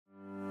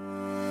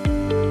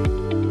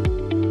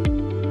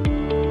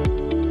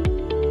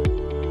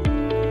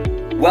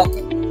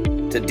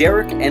Welcome to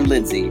Derrick and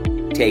Lindsay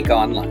Take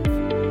on Life.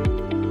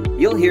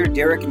 You'll hear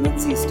Derrick and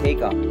Lindsay's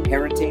take on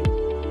parenting,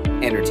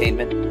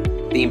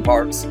 entertainment, theme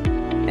parks,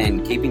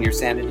 and keeping your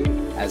sanity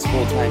as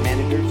full-time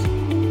managers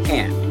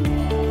and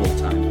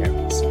full-time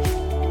parents.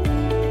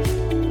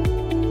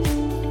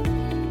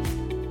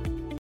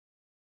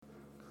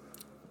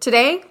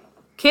 Today,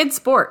 kid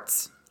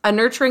sports, a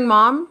nurturing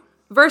mom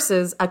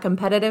versus a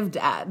competitive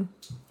dad.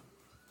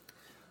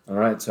 All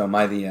right, so am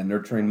I the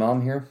nurturing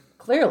mom here?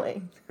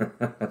 Clearly.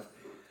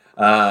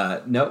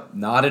 No,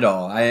 not at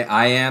all.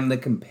 I am the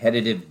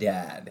competitive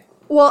dad.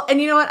 Well, and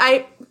you know what?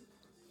 I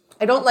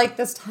don't like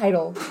this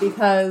title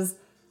because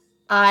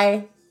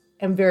I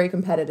am very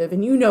competitive,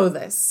 and you know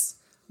this.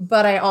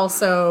 But I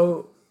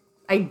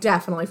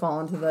definitely fall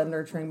into the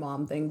nurturing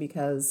mom thing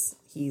because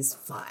he's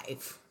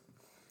 5.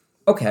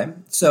 Okay,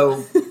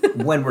 so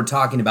when we're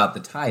talking about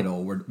the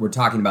title, we're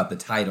talking about the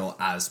title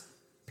as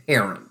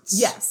parents.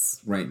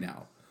 Yes. Right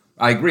now.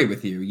 I agree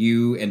with you.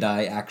 You and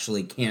I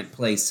actually can't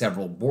play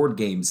several board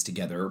games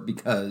together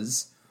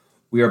because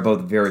we are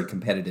both very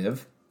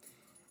competitive,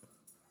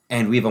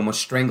 and we've almost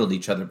strangled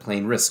each other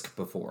playing Risk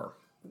before.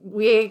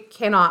 We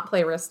cannot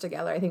play Risk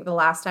together. I think the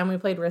last time we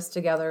played Risk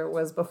together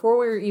was before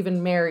we were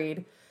even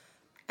married,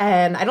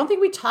 and I don't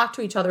think we talked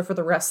to each other for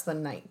the rest of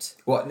the night.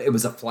 Well, it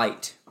was a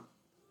flight.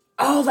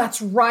 Oh,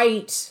 that's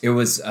right. It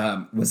was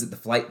it the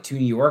flight to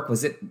New York?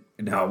 Was it?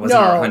 No, it wasn't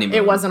our honeymoon.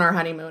 It wasn't our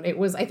honeymoon. It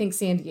was, I think,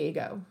 San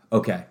Diego.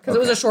 Okay. Because it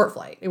was a short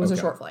flight. It was a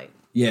short flight.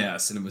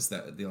 Yes, and it was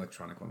the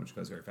electronic one, which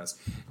goes very fast.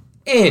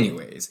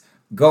 Anyways,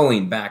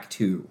 going back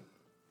to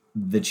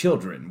the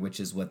children, which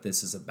is what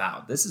this is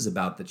about. This is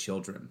about the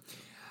children.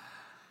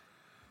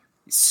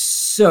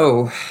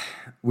 So,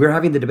 we're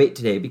having the debate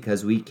today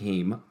because we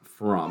came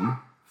from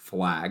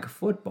flag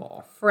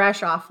football.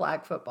 Fresh off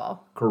flag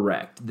football.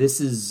 Correct. This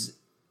is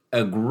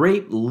a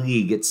great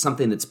league. It's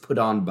something that's put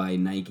on by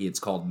Nike. It's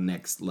called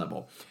Next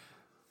Level.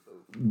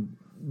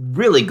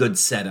 Really good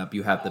setup.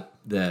 You have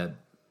the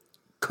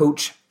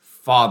coach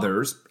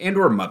fathers and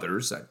or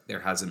mothers. There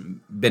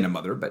hasn't been a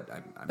mother, but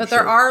I'm But sure.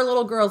 there are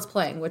little girls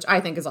playing, which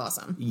I think is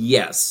awesome.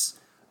 Yes.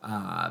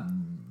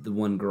 The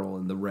one girl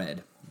in the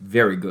red.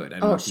 Very good. I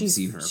don't know if you've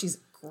seen her. She's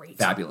great.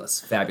 Fabulous.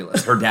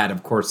 Her dad,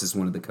 of course, is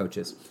one of the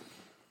coaches.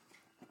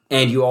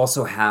 And you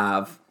also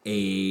have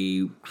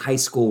a high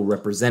school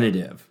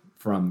representative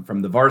from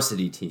the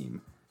varsity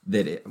team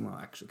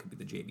actually could be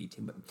the JV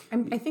team, but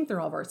I think they're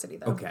all varsity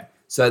though. Okay,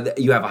 so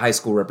you have a high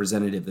school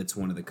representative that's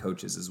one of the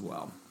coaches as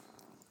well.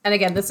 And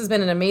again, this has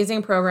been an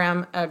amazing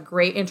program, a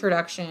great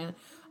introduction,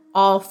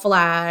 all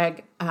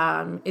flag.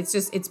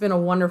 It's been a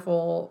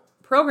wonderful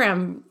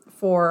program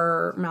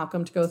for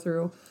Malcolm to go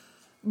through.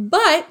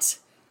 But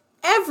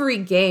every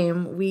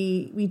game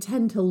we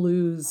tend to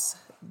lose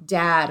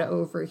Dad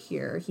over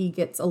here. He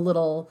gets a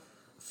little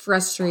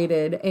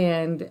frustrated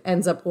and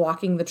ends up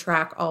walking the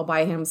track all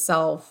by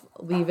himself,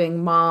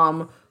 leaving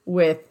Mom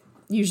with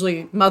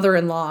usually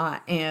mother-in-law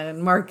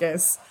and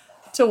Marcus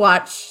to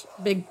watch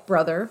Big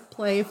Brother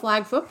play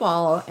flag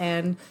football.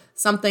 And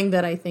something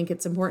that I think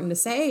it's important to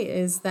say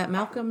is that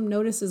Malcolm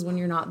notices when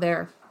you're not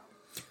there.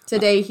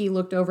 Today he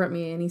looked over at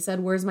me and he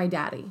said, "Where's my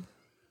daddy?"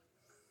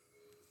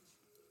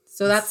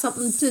 So that's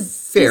something to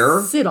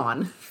sit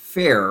on.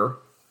 Fair.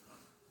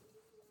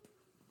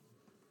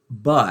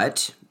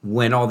 But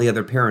when all the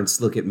other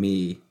parents look at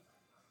me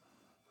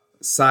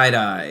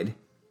side-eyed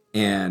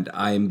and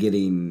I am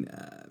getting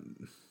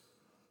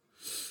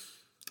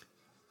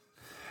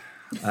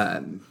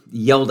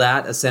yelled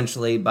at,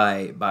 essentially,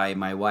 by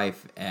my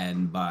wife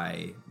and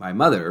by my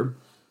mother,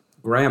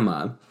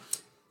 Grandma,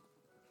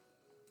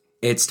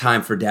 it's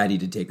time for Daddy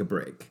to take a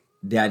break.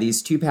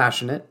 Daddy's too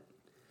passionate,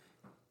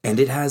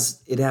 and it has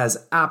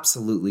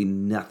absolutely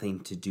nothing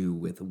to do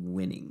with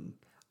winning.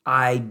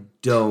 I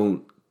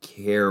don't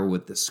care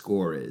what the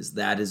score is.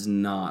 That is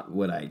not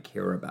what I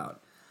care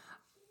about.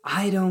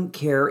 I don't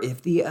care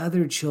if the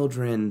other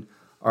children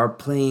are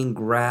playing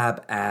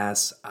grab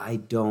ass. I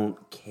don't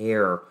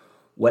care.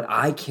 What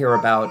I care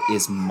about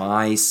is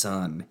my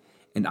son,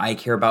 and I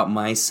care about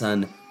my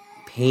son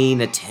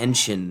paying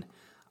attention.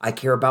 I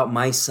care about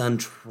my son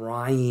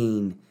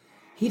trying.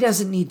 He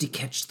doesn't need to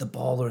catch the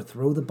ball or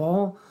throw the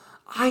ball.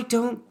 I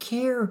don't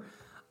care.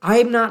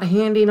 I'm not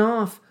handing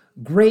off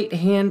great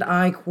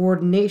hand-eye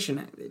coordination.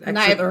 Actually,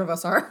 neither of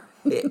us are.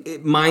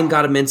 Mine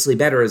got immensely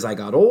better as I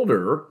got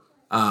older,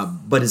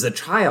 but as a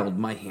child,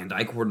 my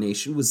hand-eye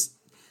coordination was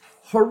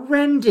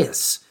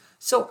horrendous.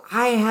 So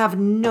I have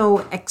no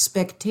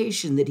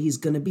expectation that he's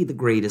going to be the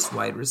greatest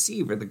wide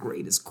receiver, the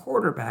greatest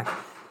quarterback.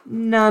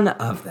 None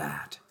of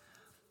that.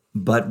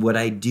 But what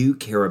I do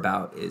care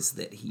about is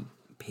that he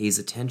pays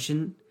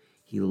attention,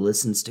 he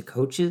listens to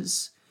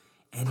coaches,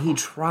 and he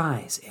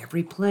tries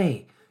every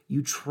play.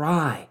 You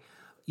try.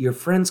 Your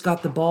friend's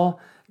got the ball,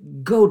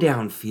 go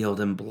downfield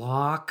and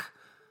block.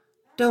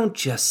 Don't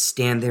just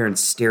stand there and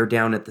stare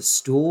down at the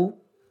stool.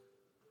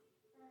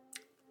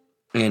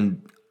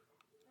 And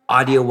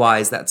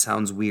audio-wise, that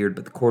sounds weird,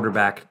 but the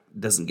quarterback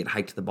doesn't get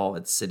hiked to the ball.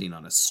 It's sitting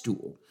on a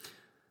stool.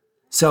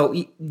 So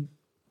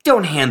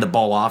Don't hand the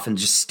ball off and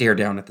just stare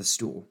down at the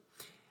stool.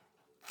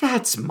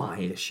 That's my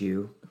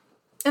issue.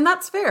 And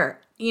that's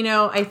fair.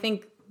 I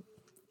think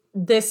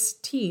this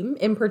team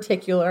in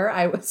particular,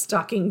 I was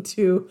talking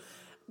to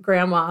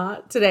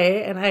Grandma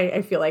today, and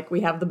I feel like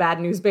we have the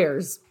Bad News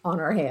Bears on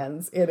our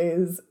hands. It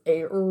is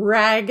a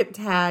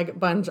ragtag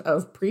bunch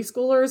of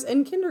preschoolers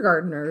and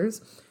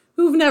kindergartners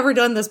who've never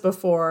done this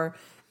before.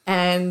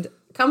 And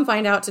come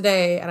find out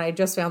today, and I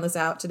just found this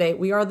out today,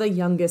 we are the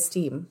youngest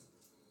team.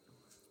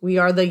 We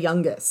are the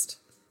youngest.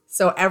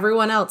 So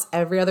everyone else,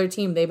 every other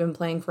team, they've been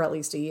playing for at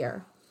least a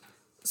year.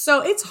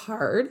 So it's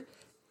hard,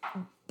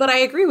 but I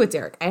agree with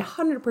Derrick. I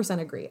 100%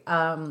 agree.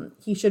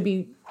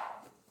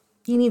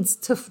 He needs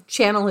to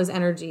channel his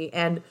energy.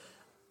 And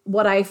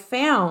what I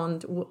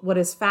found, what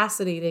is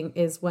fascinating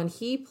is when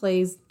he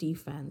plays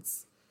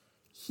defense,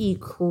 he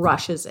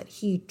crushes it.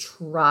 He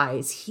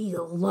tries. He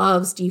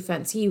loves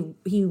defense. He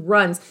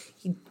runs.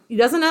 He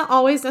doesn't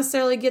always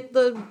necessarily get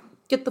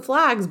the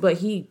flags, but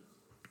he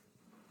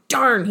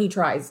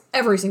tries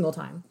every single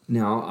time.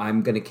 Now,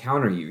 I'm going to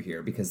counter you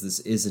here because this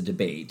is a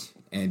debate,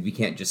 and we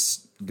can't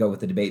just go with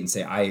the debate and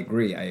say, I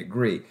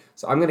agree.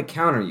 So I'm going to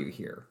counter you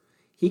here.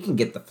 He can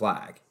get the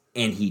flag,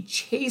 and he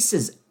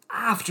chases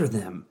after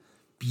them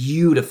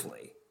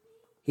beautifully.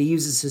 He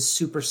uses his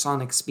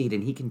supersonic speed,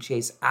 and he can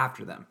chase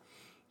after them.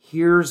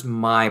 Here's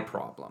my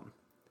problem.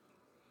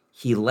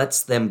 He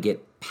lets them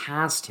get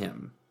past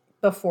him.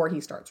 Before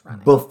he starts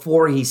running.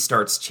 Before he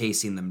starts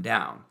chasing them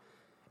down.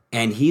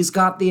 And he's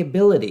got the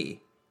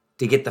ability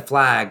to get the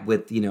flag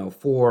with, 4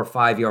 or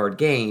 5 yard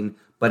gain,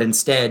 but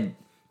instead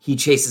he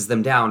chases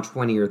them down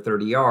 20 or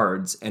 30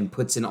 yards and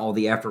puts in all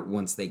the effort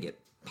once they get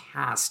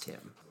past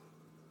him.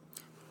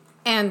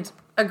 And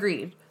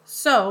agreed.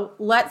 So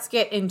let's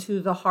get into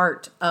the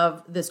heart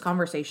of this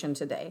conversation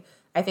today.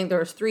 I think there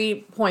was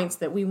 3 points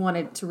that we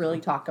wanted to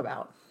really talk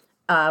about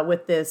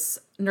with this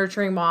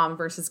nurturing mom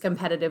versus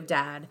competitive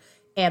dad.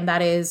 And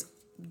that is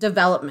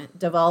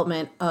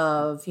development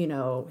of,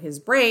 his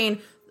brain,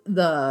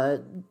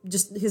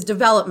 just his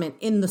development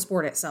in the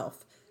sport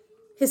itself,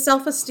 his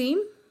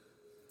self-esteem,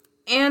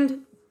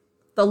 and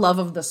the love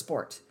of the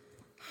sport.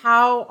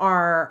 How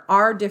are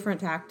our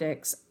different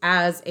tactics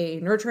as a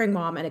nurturing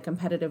mom and a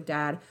competitive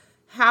dad?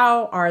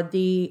 How are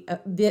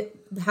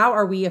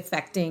we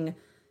affecting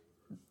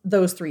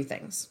those 3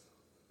 things?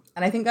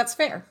 And I think that's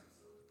fair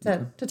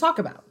to talk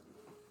about.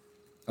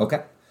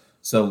 Okay.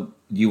 So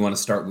do you want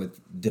to start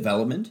with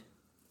development?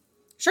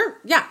 Sure.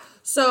 Yeah.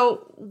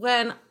 So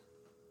when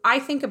I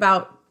think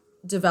about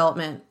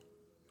development,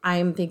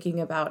 I'm thinking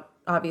about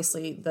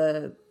obviously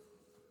the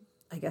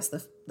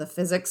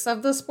physics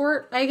of the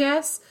sport, I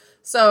guess.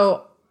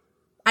 So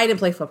I didn't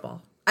play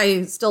football.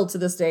 I still to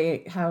this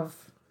day have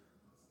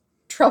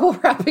trouble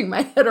wrapping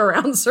my head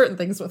around certain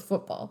things with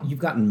football. You've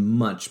gotten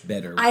much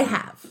better. I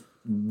have.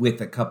 With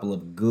a couple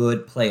of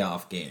good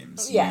playoff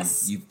games.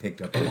 Yes. You've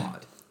picked up a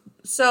lot.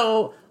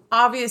 So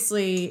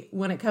obviously,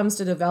 when it comes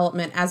to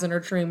development as a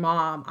nurturing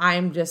mom,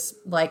 I'm just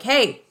like,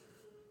 hey,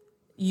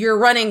 you're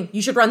running.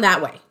 You should run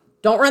that way.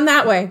 Don't run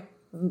that way.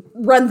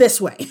 Run this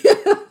way.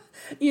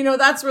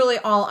 That's really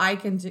all I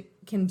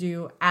can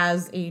do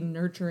as a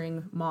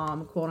nurturing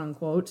mom, quote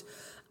unquote.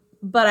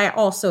 But I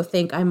also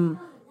think I'm,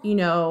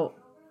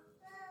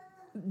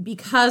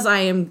 because I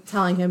am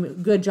telling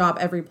him good job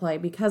every play,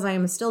 because I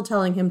am still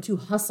telling him to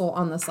hustle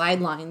on the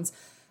sidelines,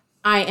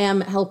 I am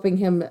helping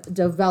him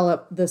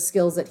develop the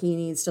skills that he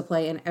needs to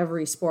play in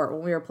every sport.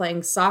 When we were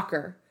playing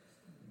soccer,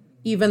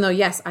 even though,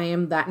 yes, I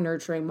am that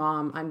nurturing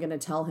mom, I'm going to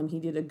tell him he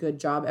did a good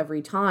job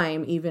every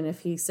time, even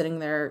if he's sitting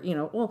there,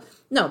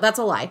 no, that's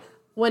a lie.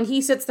 When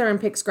he sits there and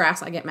picks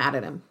grass, I get mad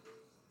at him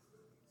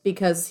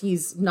because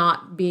he's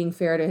not being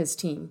fair to his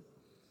team.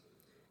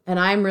 And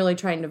I'm really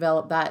trying to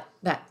develop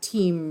that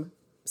team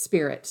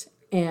spirit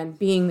and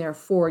being there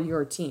for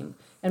your team.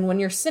 And when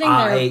you're sitting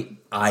there...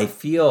 I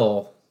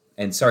feel...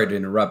 And sorry to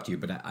interrupt you,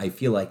 but I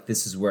feel like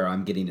this is where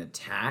I'm getting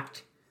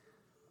attacked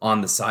on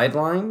the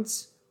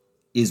sidelines,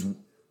 is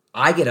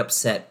I get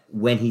upset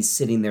when he's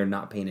sitting there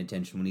not paying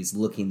attention, when he's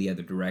looking the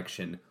other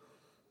direction,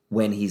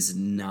 when he's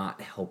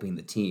not helping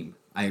the team.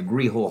 I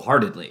agree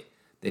wholeheartedly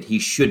that he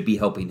should be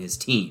helping his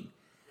team.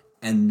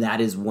 And that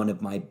is one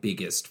of my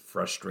biggest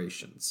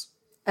frustrations.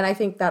 And I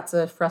think that's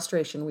a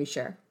frustration we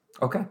share.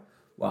 Okay.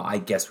 Well, I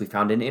guess we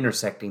found an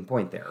intersecting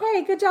point there.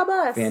 Hey, good job,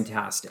 us.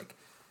 Fantastic.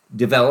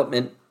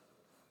 Development,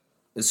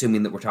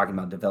 assuming that we're talking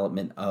about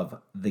development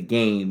of the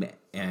game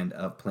and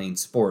of playing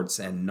sports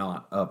and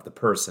not of the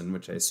person,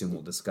 which I assume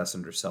we'll discuss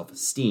under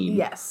self-esteem.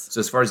 Yes. So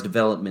as far as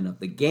development of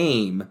the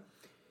game,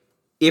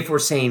 if we're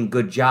saying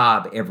good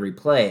job every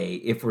play,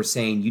 if we're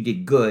saying you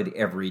did good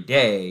every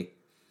day,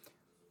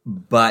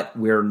 but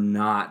we're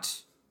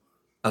not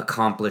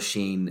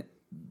accomplishing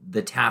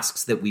the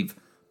tasks that we've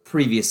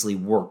previously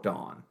worked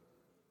on,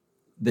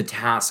 the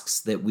tasks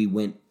that we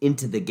went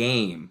into the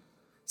game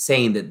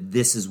saying that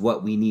this is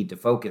what we need to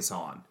focus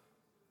on,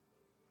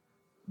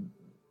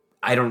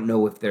 I don't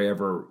know if there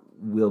ever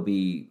will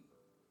be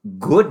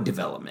good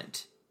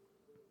development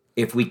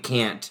if we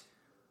can't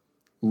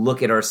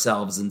look at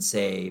ourselves and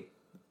say,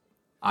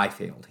 I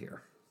failed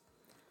here.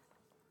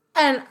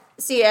 And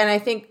see, and I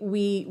think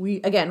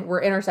we again,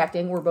 we're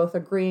intersecting. We're both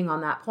agreeing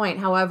on that point.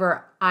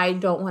 However, I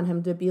don't want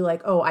him to be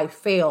like, oh, I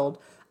failed.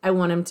 I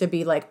want him to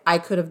be like, I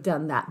could have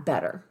done that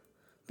better.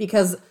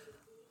 Because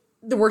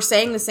we're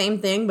saying the same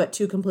thing, but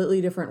two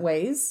completely different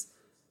ways.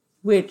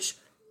 Which,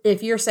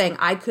 if you're saying,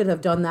 I could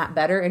have done that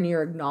better, and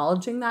you're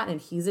acknowledging that,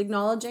 and he's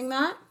acknowledging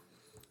that,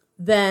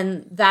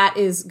 then that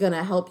is going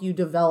to help you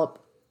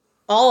develop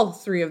all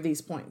three of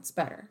these points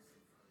better.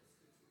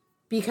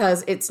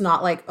 Because it's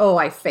not like, oh,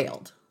 I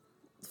failed.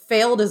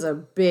 Failed is a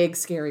big,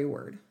 scary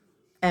word.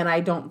 And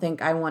I don't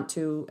think I want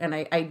to, and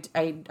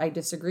I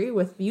disagree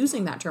with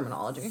using that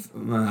terminology.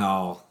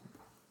 Well,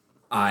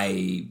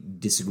 I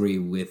disagree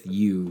with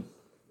you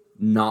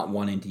not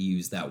wanting to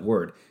use that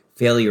word.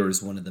 Failure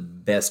is one of the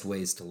best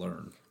ways to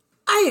learn.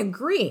 I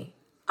agree.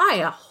 I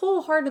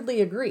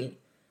wholeheartedly agree.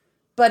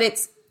 But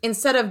it's,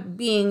 instead of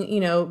being,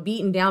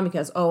 beaten down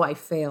because, oh, I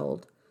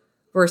failed,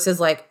 versus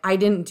like, I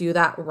didn't do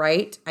that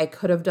right. I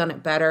could have done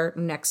it better.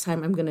 Next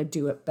time I'm going to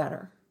do it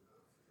better.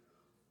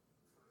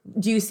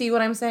 Do you see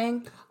what I'm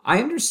saying? I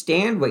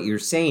understand what you're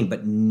saying,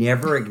 but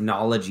never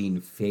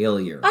acknowledging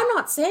failure. I'm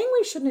not saying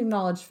we shouldn't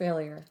acknowledge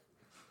failure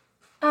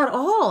at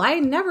all. I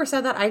never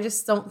said that. I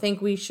just don't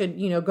think we should,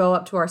 go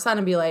up to our son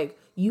and be like,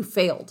 you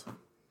failed.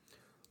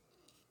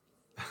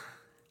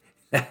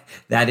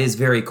 That is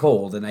very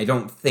cold, and I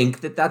don't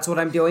think that that's what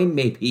I'm doing.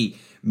 Maybe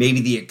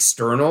the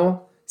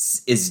external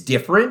is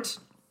different,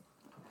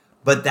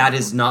 but that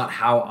is not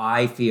how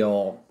I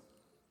feel.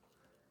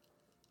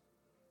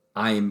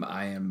 I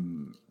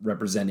am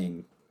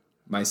representing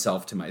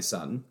myself to my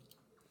son.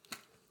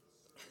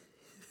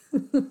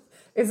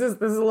 This is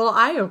a little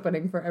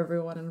eye-opening for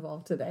everyone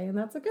involved today, and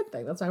that's a good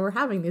thing. That's why we're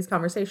having these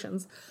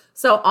conversations.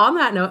 So on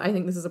that note, I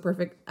think this is a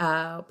perfect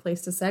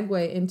place to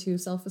segue into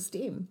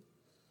self-esteem.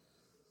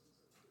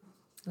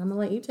 I'm going to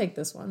let you take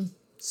this one.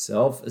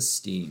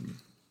 Self-esteem.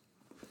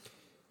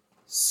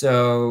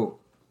 So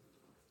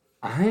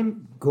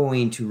I'm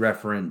going to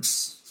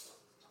reference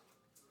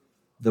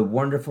the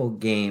wonderful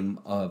game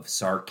of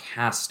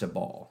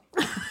Sarcastaball.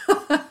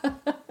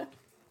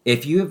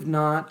 If you have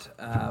not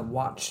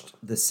watched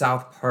the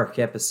South Park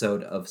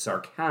episode of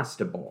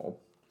Sarcastaball,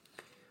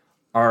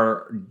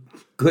 our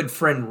good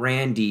friend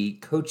Randy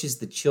coaches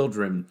the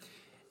children,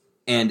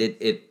 and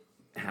it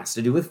has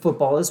to do with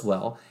football as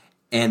well,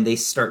 and they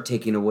start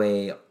taking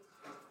away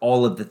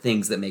all of the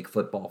things that make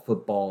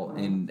football,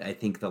 and I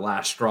think the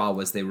last straw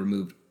was they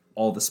removed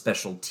all the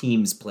special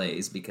teams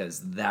plays,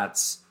 because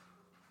that's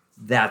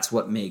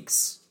what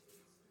makes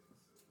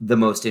the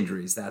most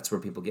injuries. That's where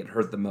people get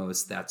hurt the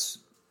most. That's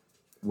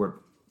where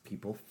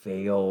people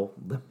fail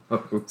the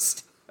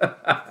most.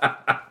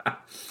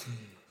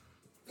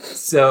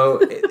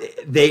 So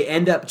they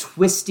end up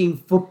twisting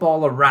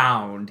football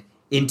around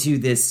into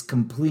this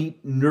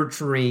complete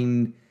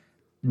nurturing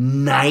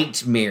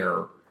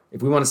nightmare.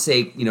 If we want to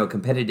say,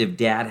 competitive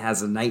dad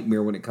has a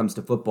nightmare when it comes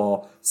to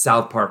football,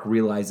 South Park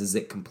realizes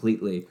it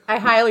completely. I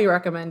highly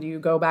recommend you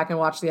go back and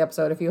watch the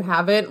episode. If you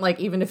haven't,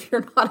 even if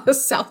you're not a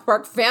South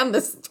Park fan,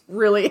 this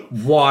really...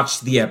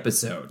 Watch the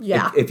episode.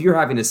 Yeah. If you're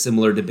having a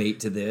similar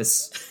debate to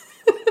this,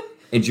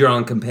 and you're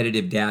on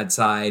competitive dad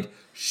side,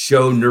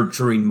 show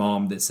nurturing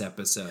mom this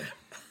episode.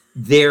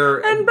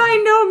 And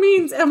by no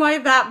means am I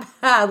that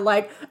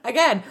bad.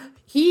 Again,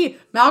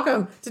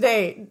 Malcolm,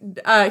 today,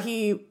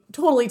 he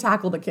totally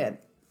tackled a kid.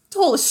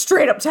 Totally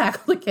straight up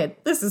tackled a kid.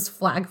 This is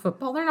flag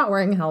football. They're not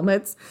wearing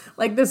helmets.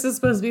 This is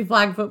supposed to be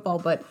flag football,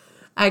 but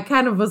I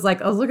kind of was I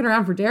was looking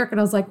around for Derrick, and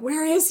I was like,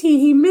 where is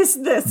he? He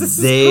missed this. This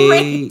is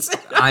great.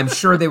 I'm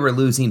sure they were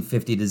losing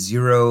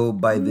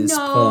 50-0 by this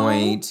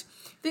point.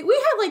 We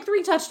had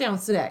 3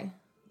 touchdowns today.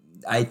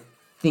 I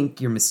think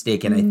you're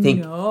mistaken. I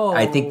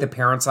think the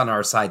parents on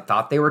our side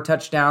thought they were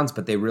touchdowns,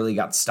 but they really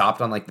got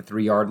stopped on the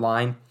 3-yard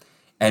line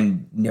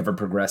and never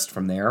progressed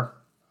from there.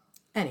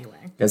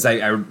 Anyway. Because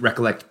I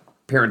recollect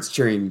parents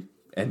cheering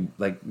and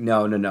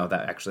no,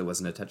 that actually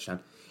wasn't a touchdown.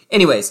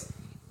 Anyways,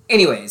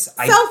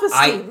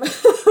 self-esteem.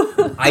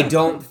 I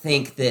don't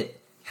think that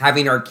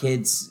having our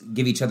kids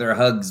give each other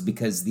hugs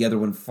because the other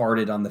one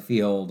farted on the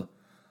field,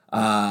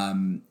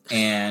 and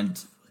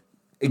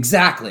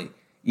exactly,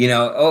 we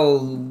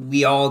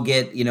all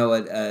get, a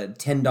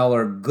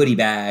 $10 goodie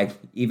bag,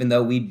 even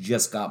though we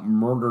just got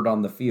murdered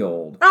on the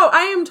field. Oh,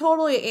 I am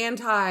totally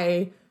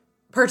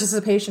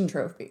anti-participation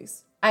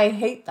trophies. I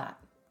hate that.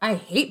 I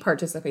hate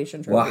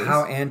participation trophies. Well,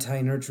 how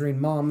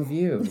anti-nurturing mom of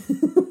you.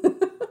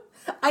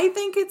 I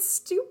think it's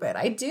stupid.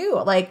 I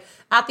do.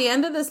 At the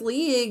end of this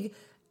league,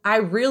 I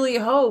really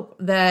hope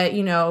that,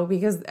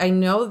 because I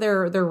know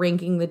they're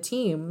ranking the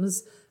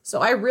teams.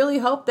 So I really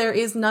hope there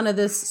is none of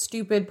this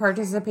stupid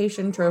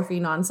participation trophy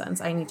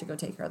nonsense. I need to go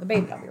take care of the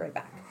baby. I'll be right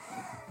back.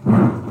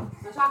 So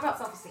talk about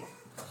self-esteem.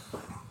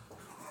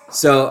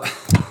 So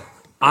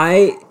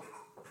I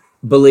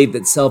believe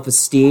that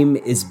self-esteem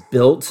is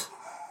built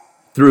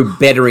through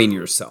bettering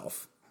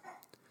yourself.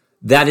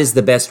 That is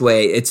the best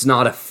way. It's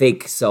not a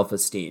fake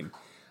self-esteem.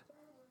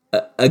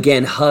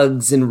 Again,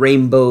 hugs and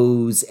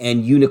rainbows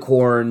and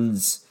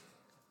unicorns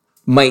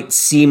might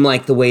seem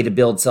like the way to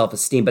build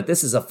self-esteem, but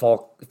this is a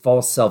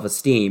false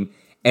self-esteem.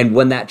 And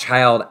when that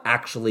child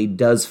actually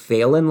does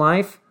fail in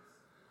life,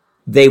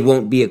 they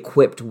won't be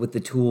equipped with the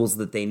tools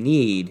that they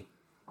need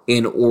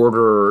in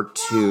order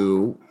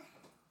to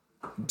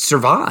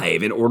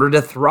survive, in order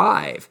to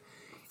thrive.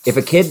 If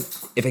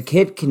a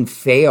kid can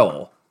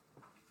fail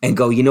and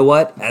go, you know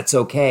what, that's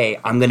okay.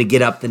 I'm going to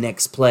get up the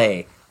next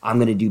play. I'm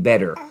going to do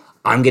better.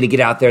 I'm going to get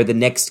out there the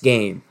next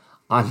game.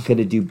 I'm going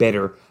to do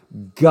better.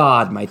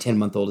 God, my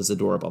 10-month-old is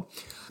adorable.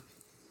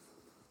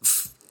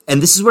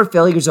 And this is where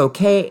failure is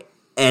okay.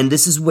 And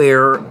this is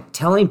where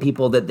telling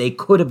people that they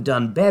could have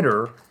done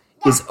better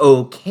is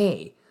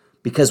okay.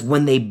 Because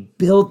when they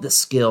build the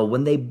skill,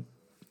 when they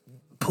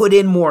put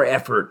in more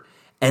effort,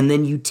 and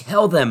then you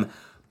tell them,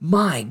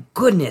 my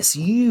goodness,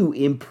 you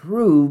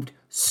improved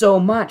so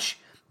much,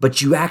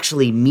 but you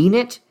actually mean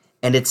it,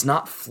 and it's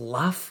not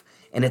fluff,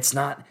 and it's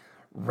not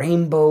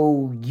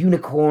rainbow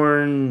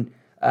unicorn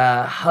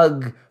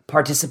hug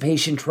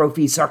participation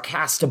trophy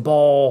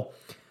sarcastaball,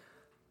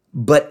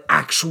 but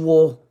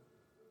actual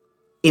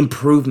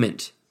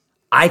improvement.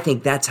 I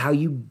think that's how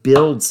you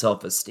build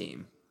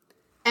self-esteem.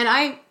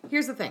 And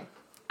here's the thing.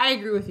 I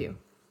agree with you.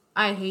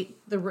 I hate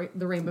the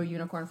rainbow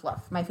unicorn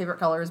fluff. My favorite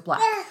color is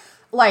black.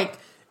 Like,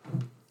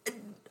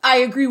 I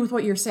agree with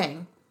what you're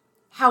saying.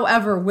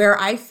 However, where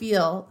I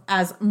feel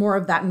as more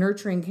of that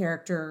nurturing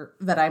character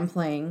that I'm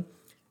playing,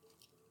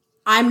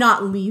 I'm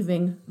not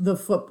leaving the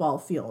football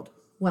field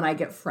when I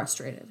get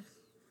frustrated.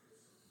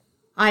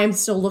 I am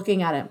still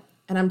looking at him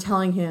and I'm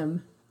telling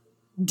him,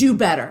 do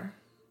better.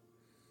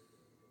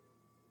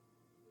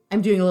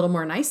 I'm doing a little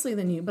more nicely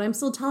than you, but I'm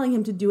still telling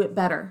him to do it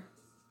better.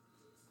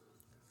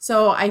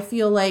 So I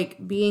feel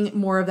like being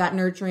more of that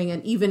nurturing,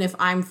 and even if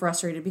I'm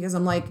frustrated, because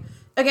I'm like,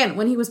 again,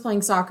 when he was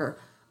playing soccer,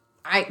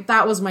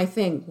 that was my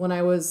thing. When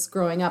I was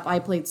growing up, I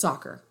played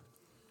soccer.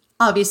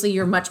 Obviously,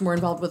 you're much more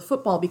involved with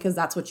football because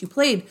that's what you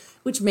played,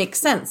 which makes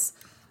sense.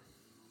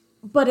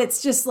 But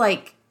it's just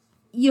like,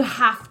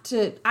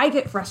 I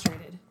get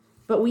frustrated,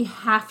 but we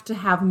have to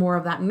have more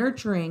of that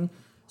nurturing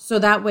so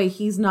that way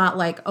he's not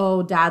like,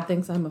 oh, dad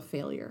thinks I'm a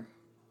failure.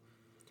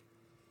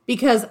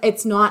 Because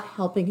it's not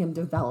helping him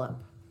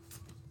develop.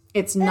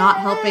 It's not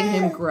helping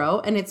him grow,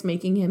 and it's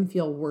making him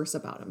feel worse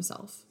about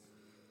himself.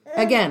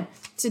 Again,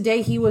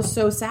 today he was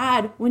so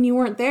sad when you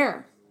weren't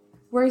there.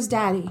 Where's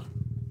daddy?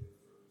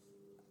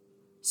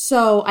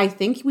 So I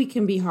think we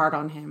can be hard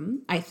on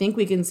him. I think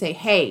we can say,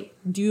 hey,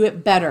 do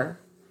it better,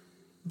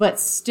 but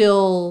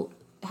still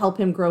help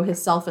him grow his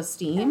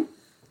self-esteem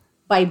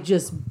by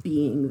just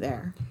being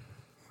there.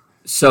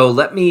 So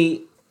let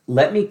me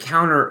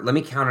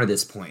counter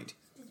this point.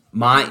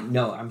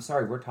 I'm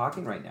sorry, we're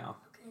talking right now.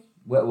 Okay.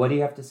 What do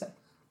you have to say?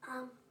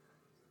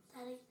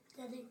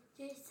 Daddy,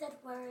 you said,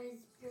 where is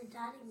your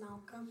daddy,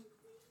 Malcolm?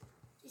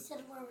 You said,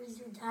 where is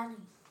your daddy?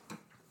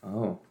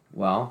 Oh,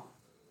 well,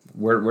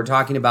 we're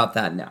talking about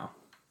that now.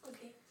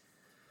 Okay.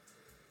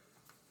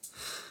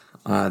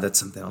 That's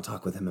something I'll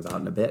talk with him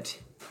about in a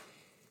bit.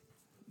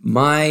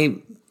 My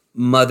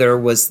mother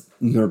was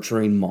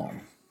nurturing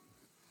mom,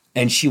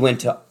 and she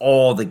went to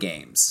all the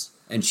games,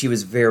 and she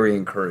was very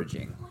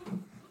encouraging.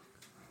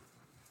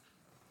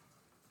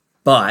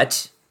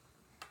 But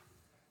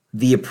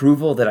the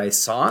approval that I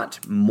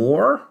sought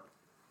more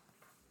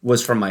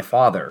was from my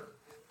father,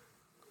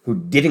 who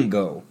didn't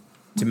go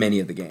to many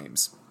of the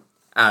games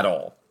at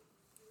all.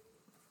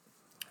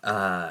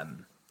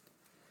 And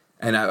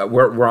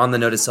we're on the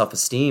note of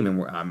self-esteem,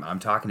 and I'm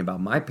talking about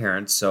my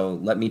parents. So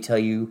let me tell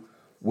you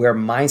where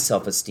my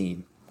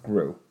self-esteem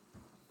grew.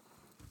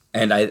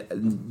 And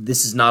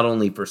this is not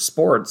only for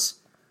sports.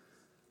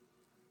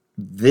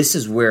 This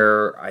is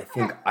where I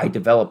think I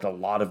developed a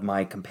lot of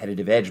my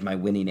competitive edge, my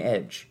winning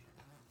edge.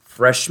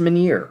 Freshman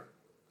year,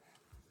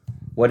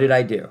 what did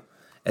I do?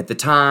 At the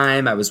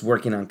time, I was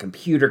working on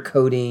computer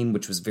coding,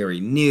 which was very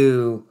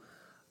new.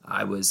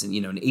 I was, an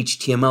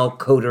HTML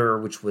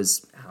coder, which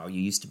was how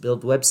you used to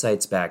build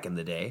websites back in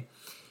the day.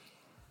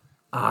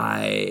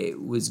 I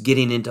was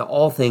getting into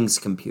all things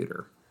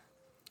computer.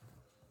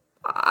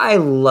 I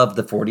loved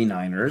the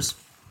 49ers,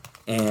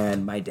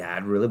 and my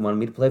dad really wanted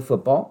me to play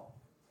football.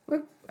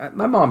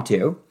 My mom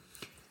too.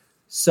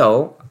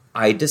 So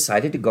I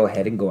decided to go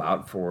ahead and go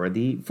out for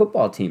the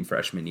football team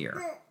freshman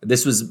year.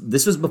 This was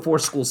before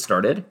school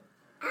started.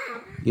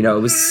 It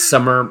was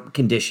summer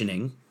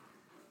conditioning.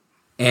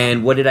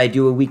 And what did I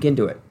do a week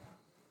into it?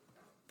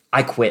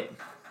 I quit.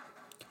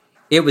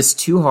 It was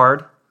too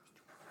hard.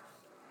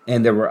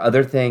 And there were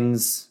other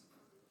things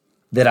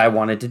that I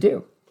wanted to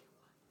do.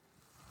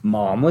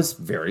 Mom was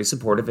very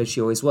supportive, as she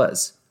always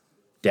was.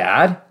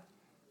 Dad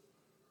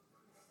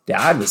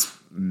was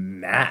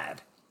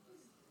mad.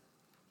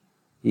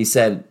 He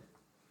said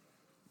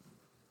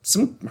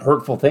some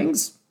hurtful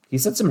things. He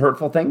said some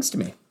hurtful things to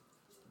me.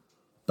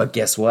 But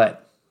guess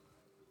what?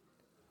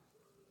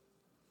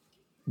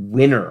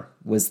 Winter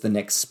was the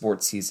next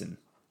sports season.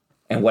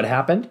 And what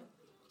happened?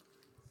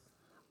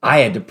 I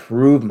had to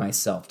prove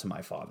myself to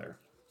my father.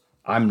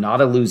 I'm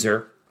not a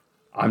loser.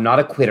 I'm not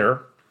a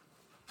quitter.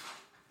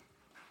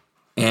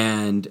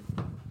 And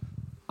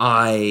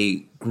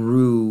I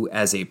grew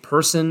as a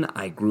person.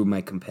 I grew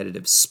my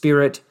competitive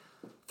spirit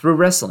through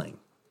wrestling.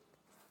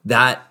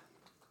 That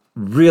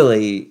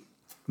really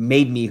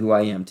made me who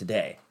I am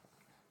today.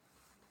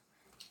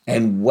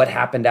 And what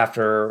happened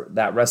after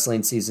that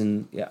wrestling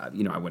season? Yeah,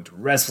 I went to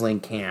wrestling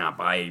camp.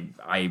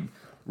 I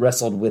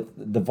wrestled with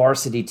the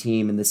varsity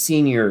team and the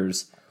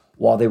seniors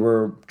while they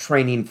were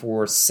training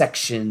for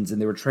sections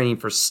and they were training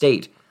for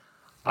state.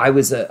 I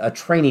was a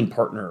training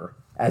partner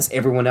as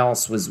everyone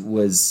else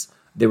was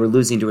they were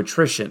losing to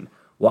attrition.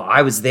 Well,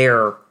 I was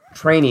there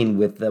training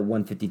with the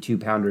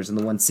 152-pounders and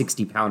the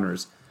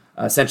 160-pounders,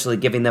 essentially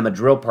giving them a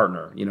drill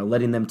partner,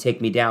 letting them take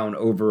me down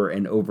over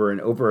and over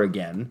and over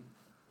again.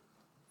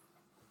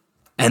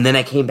 And then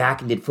I came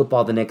back and did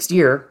football the next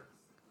year,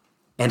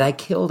 and I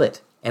killed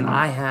it. And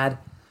I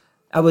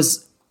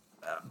was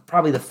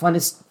probably the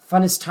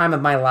funnest time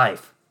of my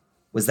life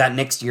was that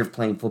next year of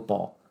playing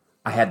football.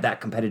 I had that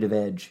competitive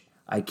edge.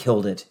 I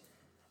killed it.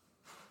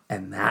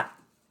 And that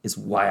is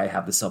why I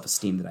have the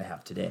self-esteem that I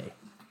have today.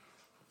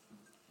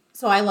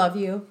 So I love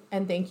you,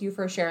 and thank you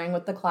for sharing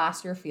with the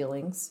class your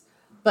feelings.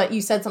 But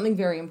you said something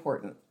very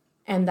important,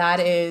 and that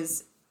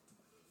is,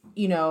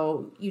 you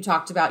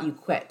talked about you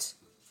quit.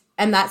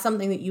 And that's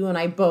something that you and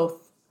I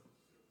both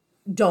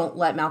don't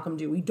let Malcolm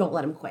do. We don't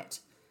let him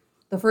quit.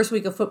 The first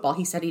week of football,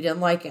 he said he didn't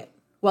like it.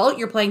 Well,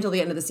 you're playing till the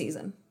end of the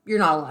season. You're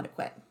not allowed to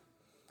quit.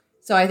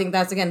 So I think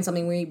that's, again,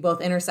 something we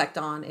both intersect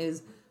on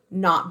is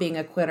not being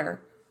a quitter.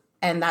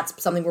 And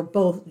that's something we're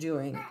both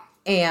doing.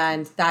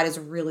 And that is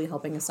really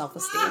helping his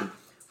self-esteem.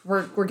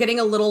 We're getting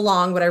a little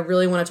long, but I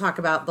really want to talk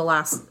about the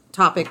last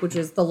topic, which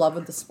is the love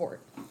of the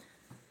sport.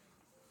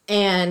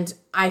 And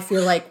I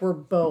feel like we're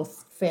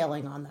both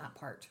failing on that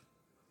part.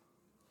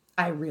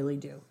 I really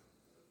do.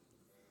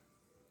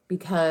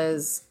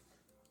 Because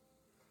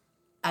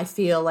I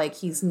feel like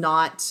he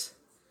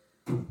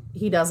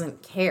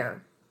doesn't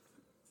care.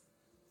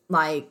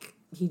 Like,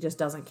 he just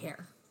doesn't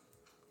care.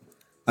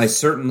 I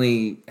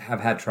certainly have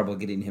had trouble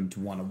getting him to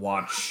want to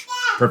watch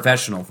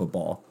professional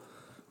football.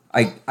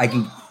 I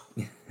can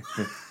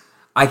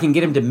I can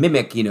get him to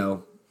mimic,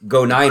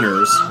 go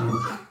Niners.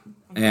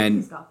 And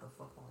he's got the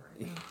football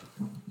right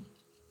now.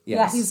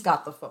 Yes. Yeah, he's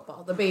got the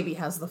football. The baby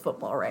has the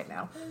football right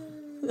now.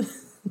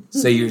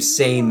 So you're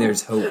saying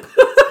there's hope.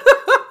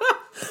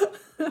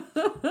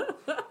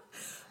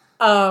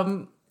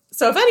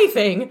 So if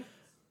anything,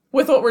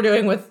 with what we're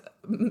doing with,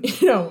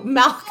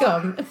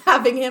 Malcolm,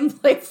 having him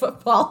play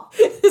football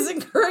is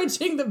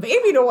encouraging the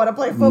baby to want to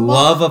play football.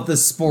 Love of the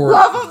sport.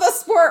 Love of the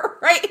sport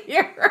right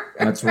here.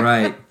 That's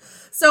right.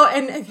 So,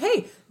 and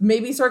hey,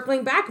 maybe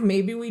circling back,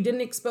 maybe we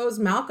didn't expose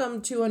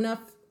Malcolm to enough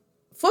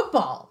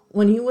football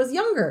when he was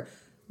younger.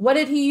 What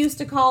did he used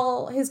to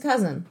call his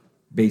cousin?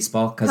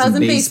 Baseball.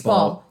 Cousin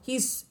baseball.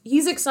 He's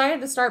excited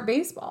to start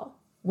baseball.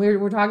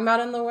 We're talking about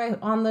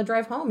on the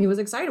drive home. He was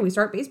excited. We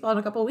start baseball in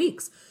a couple of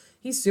weeks.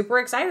 He's super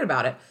excited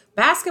about it.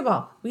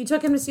 Basketball. We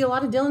took him to see a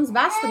lot of Dylan's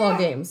basketball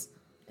games.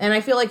 And I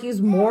feel like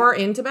he's more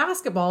into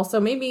basketball. So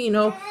maybe,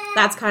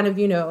 that's kind of,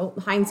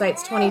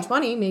 hindsight's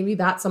 2020. Maybe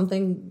that's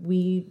something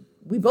we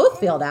both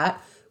failed at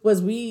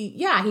was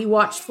he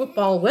watched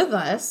football with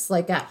us,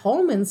 like at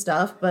home and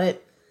stuff,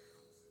 but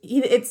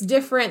it's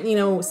different,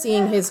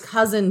 seeing his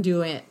cousin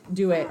do it,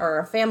 or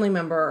a family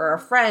member or a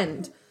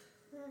friend.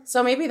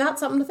 So maybe that's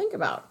something to think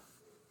about.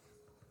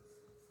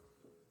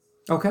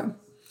 Okay.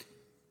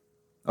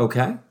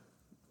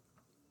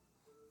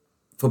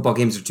 Football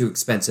games are too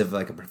expensive,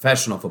 like a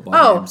professional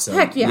football game. So,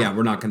 heck yeah. Yeah,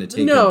 we're not going to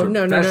take No.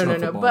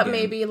 game. But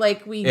maybe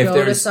we If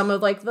go to some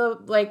of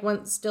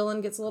once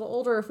Dylan gets a little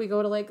older, if we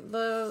go to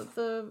the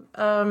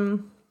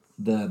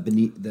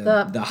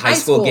high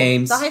school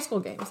games. The high school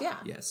games, yeah.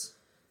 Yes.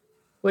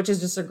 Which is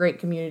just a great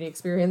community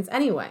experience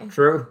anyway.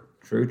 True.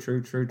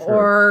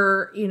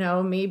 Or,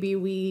 maybe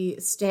we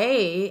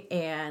stay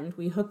and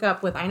we hook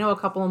up with, I know a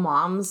couple of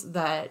moms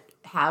that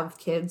have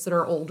kids that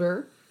are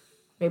older.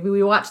 Maybe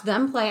we watch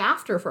them play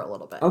after for a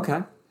little bit.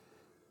 Okay.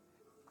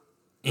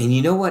 And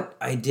you know what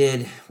I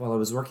did while I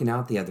was working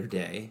out the other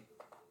day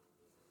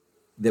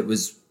that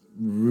was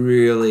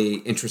really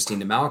interesting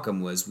to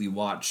Malcolm was we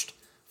watched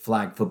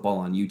flag football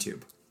on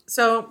YouTube.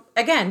 So,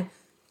 again,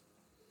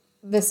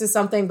 this is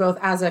something both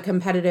as a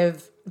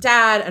competitive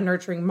dad, a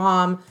nurturing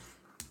mom,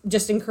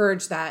 just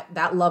encourage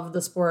that love of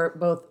the sport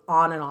both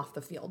on and off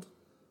the field.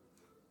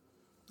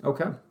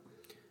 Okay.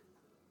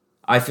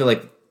 I feel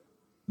like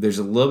there's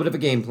a little bit of a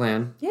game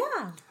plan.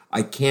 Yeah.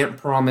 I can't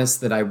promise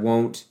that I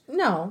won't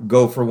No.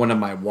 go for one of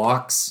my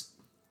walks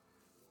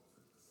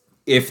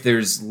if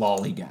there's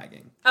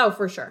lollygagging. Oh,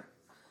 for sure.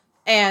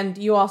 And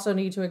you also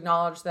need to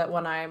acknowledge that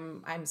when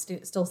I'm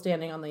still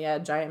standing on the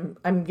edge,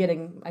 I'm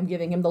giving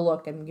him the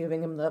look and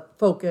giving him the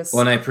focus.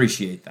 Well, and I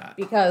appreciate that.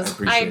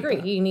 Because I agree,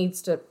 he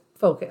needs to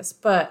focus.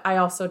 But I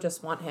also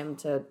just want him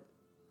to,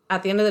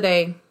 at the end of the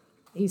day,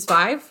 he's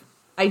 5.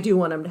 I do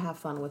want him to have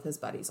fun with his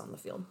buddies on the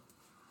field.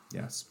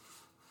 Yes.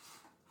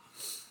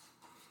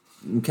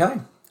 Okay.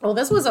 Well,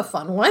 this was a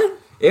fun one.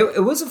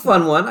 It was a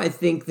fun one. I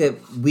think that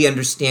we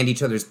understand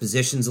each other's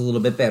positions a little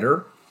bit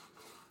better.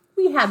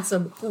 We had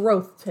some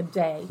growth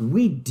today.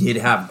 We did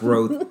have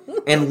growth.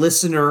 And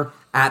listener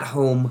at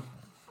home,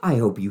 I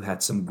hope you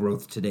had some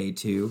growth today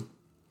too.